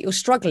whatever that you're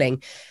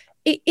struggling,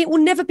 it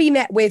will never be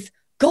met with,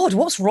 God,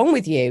 what's wrong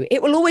with you?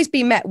 It will always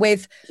be met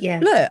with,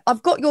 look,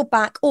 I've got your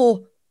back.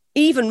 Or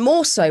even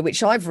more so,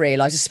 which I've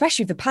realised,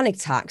 especially with the panic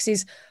attacks,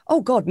 is,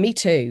 oh God, me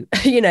too.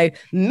 You know,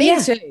 me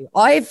too.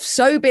 I've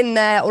so been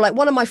there. Or like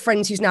one of my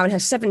friends who's now in her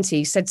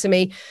 70s said to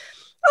me,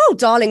 oh,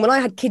 darling, when I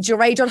had kids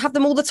your age, I'd have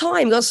them all the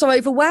time. I was so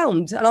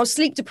overwhelmed and I was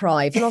sleep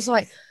deprived. And I was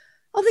like,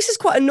 oh, this is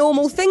quite a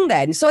normal thing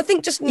then. So I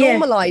think just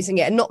normalising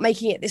it and not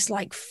making it this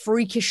like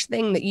freakish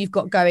thing that you've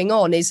got going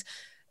on is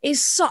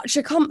such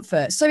a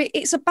comfort. So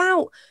it's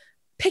about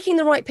picking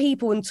the right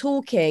people and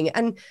talking,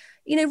 and,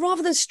 you know,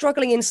 rather than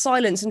struggling in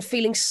silence and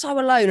feeling so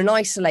alone and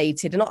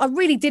isolated. And I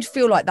really did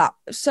feel like that,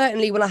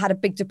 certainly when I had a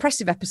big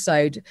depressive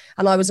episode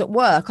and I was at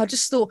work. I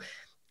just thought,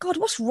 God,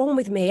 what's wrong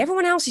with me?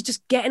 Everyone else is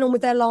just getting on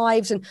with their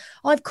lives, and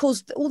I've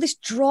caused all this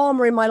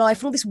drama in my life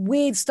and all this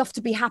weird stuff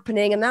to be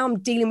happening, and now I'm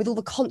dealing with all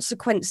the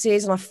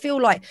consequences, and I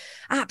feel like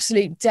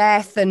absolute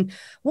death. And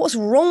what's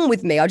wrong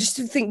with me? I just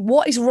think,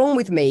 what is wrong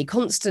with me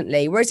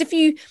constantly? Whereas if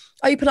you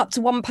open up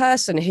to one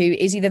person who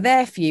is either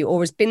there for you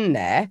or has been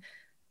there,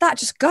 that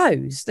just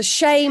goes. The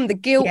shame, the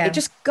guilt, it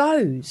just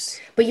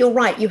goes. But you're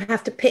right. You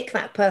have to pick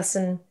that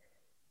person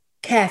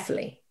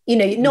carefully. You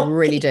know, not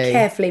really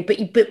carefully,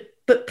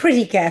 but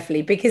pretty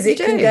carefully, because it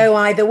can go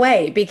either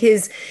way.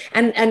 Because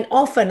and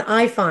often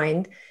I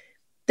find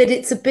that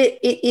it's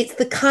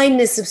the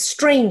kindness of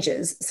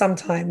strangers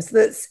sometimes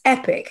that's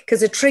epic,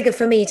 because a trigger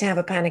for me to have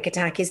a panic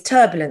attack is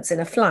turbulence in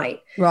a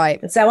flight.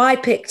 Right. And so I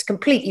picked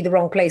completely the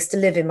wrong place to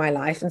live in my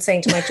life, and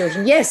saying to my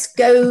children, yes,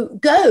 go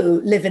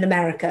live in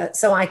America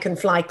so I can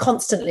fly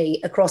constantly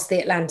across the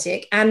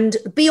Atlantic and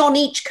be on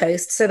each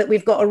coast, so that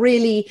we've got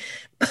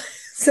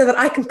so that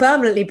I can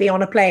permanently be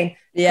on a plane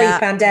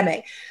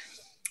pre-pandemic.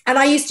 And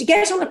I used to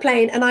get on a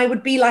plane and I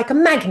would be like a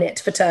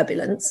magnet for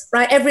turbulence,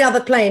 right? Every other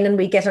plane, and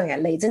we get on,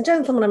 ladies and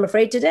gentlemen, I'm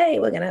afraid today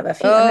we're going to have a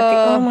few.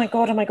 Oh my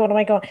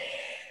God.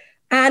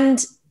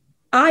 And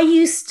I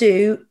used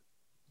to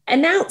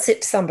announce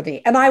it to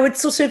somebody, and I would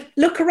sort of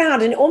look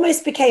around, and it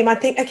almost became, I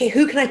think, okay,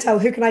 who can I tell?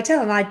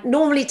 And I'd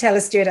normally tell a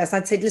stewardess,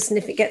 I'd say, listen,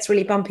 if it gets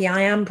really bumpy,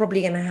 I am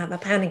probably going to have a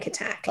panic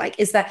attack. Like,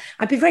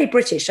 I'd be very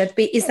British.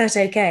 Is that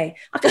okay?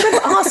 I can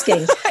remember asking,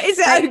 is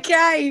it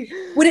okay?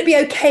 Would it be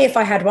okay if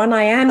I had one?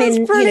 I am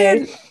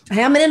I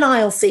am in an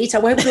aisle seat. I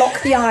won't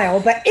block the aisle,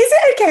 but is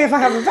it okay if I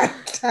have a panic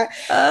attack?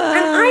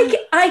 And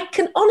I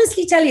can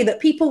honestly tell you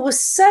that people were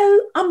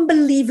so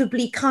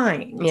unbelievably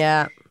kind.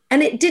 Yeah.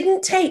 And it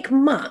didn't take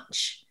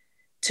much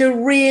to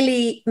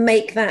really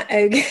make that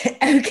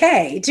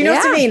okay. Do you know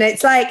what I mean?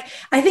 It's like,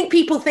 I think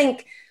people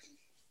think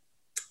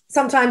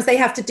sometimes they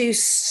have to do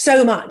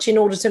so much in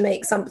order to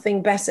make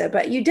something better,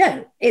 but you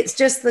don't. It's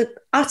just the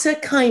utter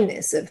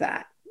kindness of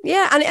that.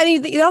 Yeah.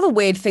 And the other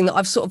weird thing that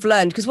I've sort of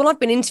learned, because when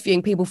I've been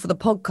interviewing people for the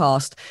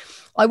podcast,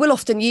 I will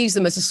often use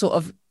them as a sort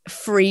of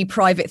free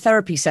private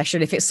therapy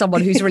session if it's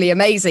someone who's really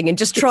amazing, and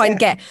just try and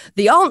get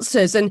the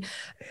answers. And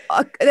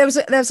there was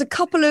a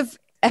couple of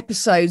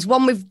episodes,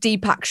 one with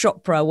Deepak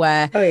Chopra,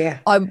 where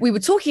we were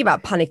talking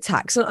about panic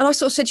attacks, and I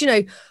sort of said, you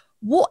know,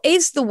 what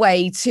is the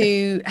way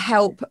to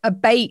help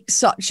abate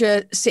such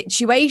a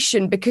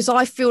situation? Because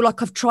I feel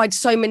like I've tried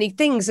so many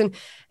things, and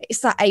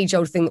it's that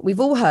age-old thing that we've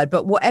all heard,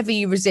 but whatever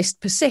you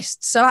resist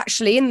persists. So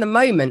actually in the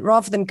moment,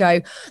 rather than go,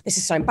 this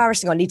is so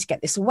embarrassing, I need to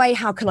get this away,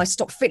 how can I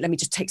stop fit? Let me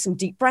just take some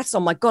deep breaths. Oh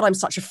my God, I'm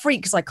such a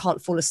freak because I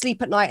can't fall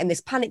asleep at night and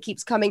this panic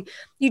keeps coming.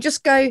 You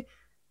just go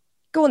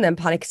on then,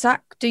 panic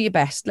attack, do your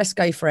best. Let's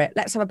go for it.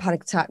 Let's have a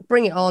panic attack,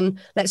 bring it on.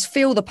 Let's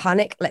feel the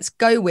panic. Let's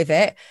go with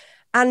it.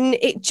 And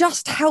it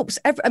just helps.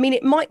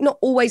 It might not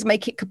always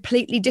make it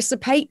completely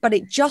dissipate, but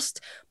it just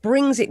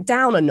brings it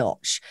down a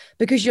notch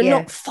because you're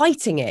not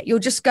fighting it. You're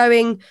just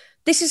going,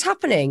 this is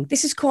happening.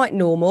 This is quite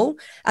normal.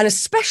 And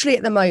especially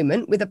at the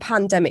moment with a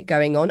pandemic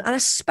going on, and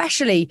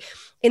especially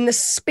in the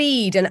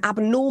speed and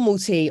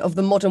abnormality of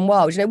the modern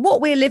world, what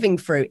we're living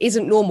through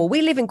isn't normal.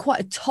 We live in quite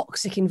a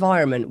toxic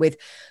environment with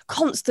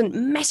constant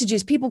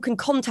messages. People can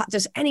contact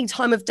us any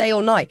time of day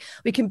or night.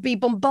 We can be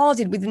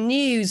bombarded with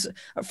news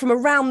from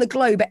around the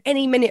globe at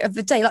any minute of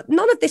the day. Like,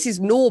 none of this is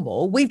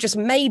normal. We've just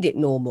made it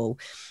normal.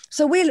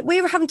 So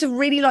we're having to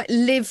really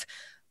live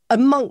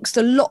amongst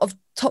a lot of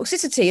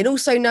toxicity, and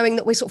also knowing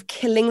that we're sort of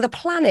killing the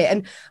planet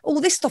and all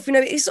this stuff,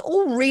 it's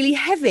all really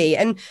heavy.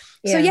 And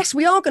so, yes,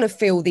 we are going to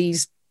feel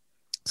these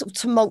sort of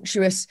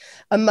tumultuous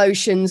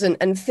emotions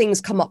and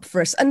things come up for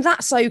us, and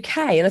that's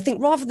okay. And I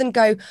think rather than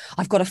go,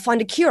 I've got to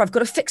find a cure, I've got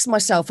to fix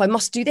myself, I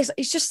must do this,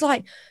 it's just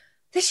like,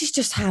 this is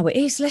just how it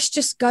is. Let's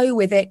just go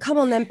with it. Come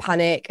on then,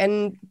 panic.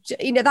 And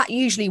that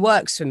usually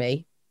works for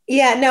me.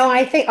 Yeah, no,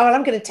 I think,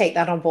 I'm going to take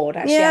that on board,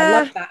 actually.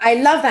 Yeah. I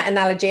love that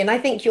analogy. And I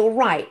think you're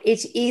right.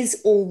 It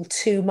is all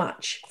too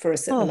much for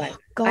us at the moment.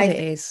 God, it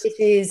is. It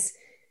is.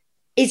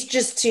 It's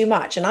just too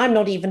much. And I'm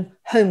not even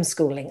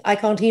homeschooling. I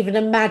can't even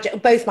imagine.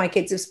 Both my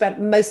kids have spent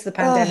most of the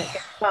pandemic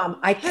at Mum.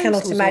 I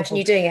cannot imagine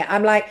you doing it.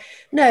 I'm like,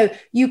 no,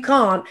 you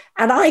can't.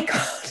 And I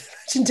can't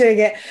imagine doing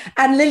it.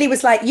 And Lily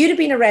was like, you'd have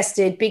been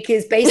arrested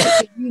because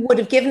basically you would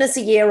have given us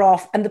a year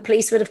off and the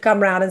police would have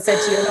come around and said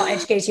to you, you're not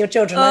educating your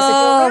children. And I said,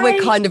 you're right.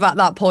 We're kind of at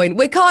that point.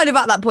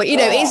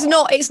 It's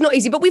not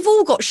easy, but we've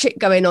all got shit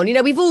going on.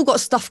 We've all got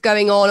stuff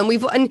going on, and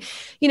we've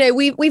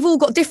all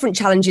got different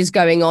challenges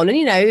going on.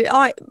 And,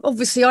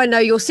 I know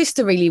your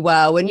sister really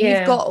well, and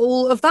you've got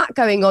all of that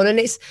going on,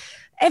 and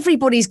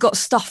everybody's got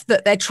stuff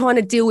that they're trying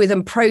to deal with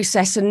and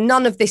process, and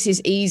none of this is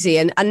easy.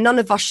 And none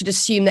of us should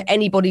assume that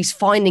anybody's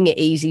finding it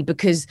easy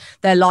because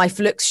their life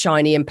looks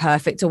shiny and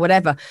perfect or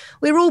whatever.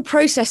 We're all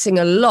processing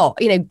a lot,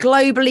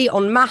 globally,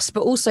 en masse,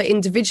 but also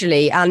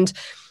individually. And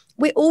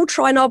we're all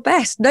trying our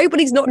best.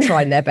 Nobody's not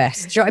trying their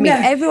best. Do you know what I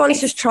mean?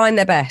 Everyone's just trying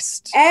their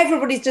best.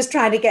 Everybody's just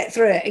trying to get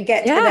through it and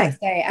get to the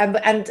next day.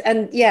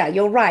 And yeah,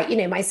 you're right.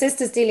 My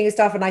sister's dealing with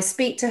stuff, and I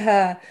speak to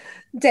her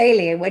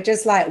daily, and we're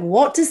just like,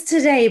 what does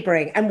today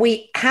bring? And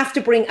we have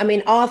to bring,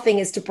 our thing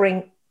is to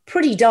bring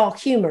pretty dark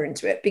humor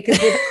into it, because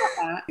without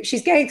that,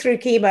 she's going through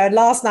chemo. And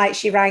last night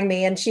she rang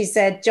me and she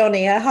said,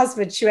 Johnny, her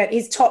husband, she went,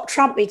 he's top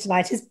trump me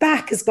tonight. His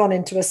back has gone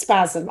into a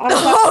spasm. I was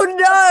like, oh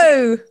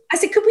no. I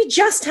said, could we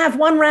just have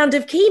one round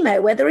of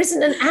chemo where there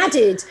isn't an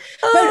added,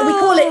 we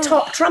call it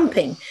top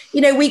trumping.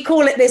 We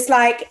call it this,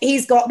 like,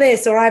 he's got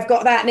this or I've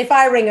got that. And if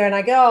I ring her and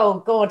I go,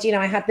 oh God,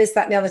 I had this,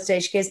 that, and the other day,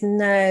 she goes,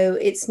 no,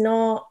 it's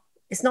not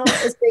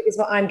as big as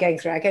what I'm going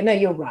through. I go, no,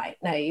 you're right.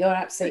 No, you're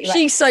absolutely right.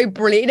 She's so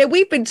brilliant.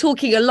 We've been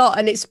talking a lot,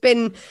 and it's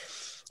been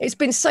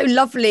so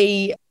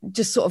lovely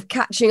just sort of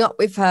catching up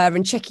with her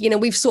and checking in.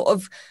 And we've sort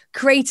of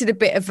created a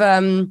bit of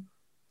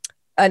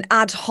an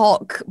ad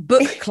hoc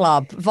book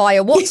club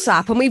via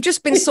WhatsApp. And we've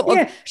just been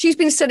she's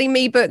been sending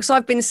me books,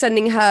 I've been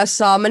sending her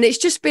some. And it's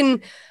just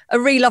been a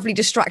really lovely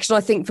distraction,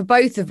 I think, for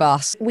both of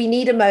us. We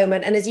need a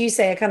moment, and as you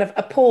say, a kind of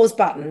a pause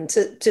button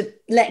to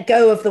let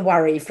go of the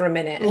worry for a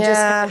minute and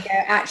just kind of go,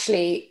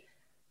 actually,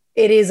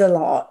 it is a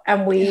lot.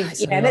 And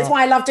and that's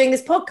why I love doing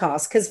this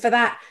podcast, because for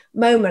that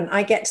moment,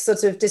 I get to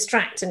sort of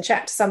distract and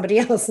chat to somebody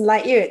else. And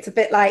like you, it's a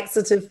bit like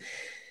sort of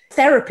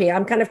therapy.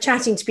 I'm kind of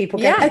chatting to people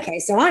going, okay,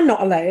 so I'm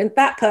not alone.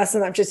 That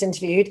person I've just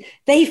interviewed,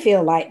 they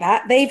feel like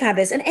that. They've had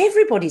this, and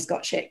everybody's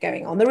got shit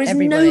going on. There is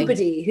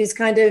nobody who's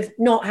kind of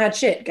not had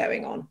shit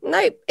going on.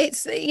 No,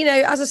 it's,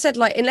 as I said,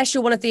 like, unless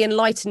you're one of the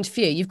enlightened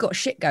few, you've got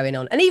shit going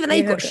on. And even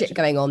they've got shit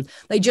going on.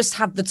 They just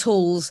have the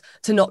tools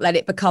to not let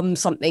it become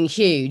something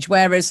huge.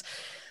 Whereas,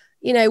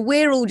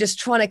 we're all just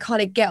trying to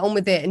kind of get on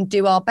with it and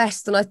do our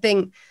best. And I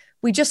think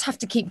we just have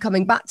to keep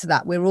coming back to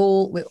that. We're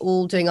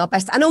all doing our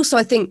best. And also,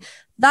 I think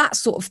that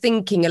sort of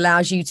thinking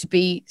allows you to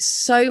be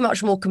so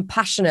much more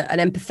compassionate and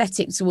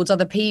empathetic towards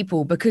other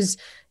people, because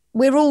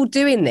we're all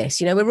doing this,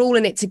 we're all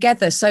in it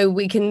together. So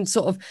we can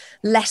sort of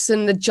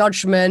lessen the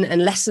judgment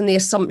and lessen the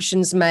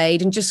assumptions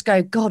made and just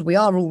go, God, we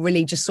are all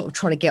really just sort of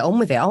trying to get on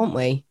with it, aren't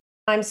we?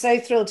 I'm so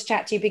thrilled to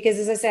chat to you because,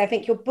 as I say, I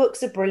think your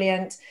books are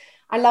brilliant.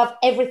 I love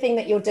everything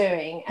that you're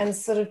doing, and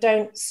sort of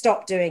don't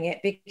stop doing it,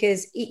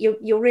 because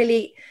you're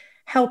really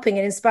helping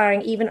and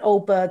inspiring even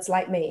old birds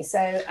like me.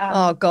 So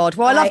oh God,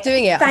 well, I love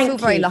doing it. I feel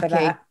very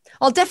lucky.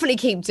 I'll definitely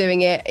keep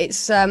doing it.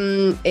 It's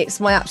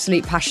my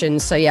absolute passion.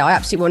 So yeah, I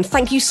absolutely want to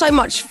thank you so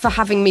much for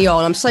having me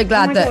on. I'm so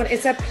glad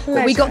it's a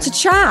pleasure. We got to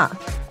chat.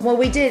 Well,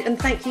 we did, and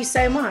thank you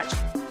so much.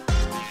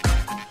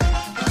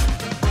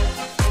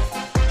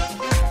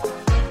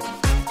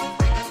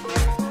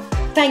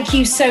 Thank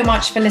you so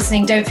much for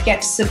listening. Don't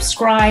forget to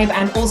subscribe.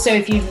 And also,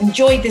 if you've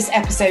enjoyed this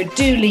episode,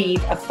 do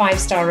leave a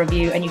 5-star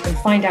review. And you can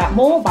find out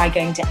more by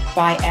going to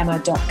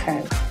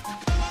byemma.co.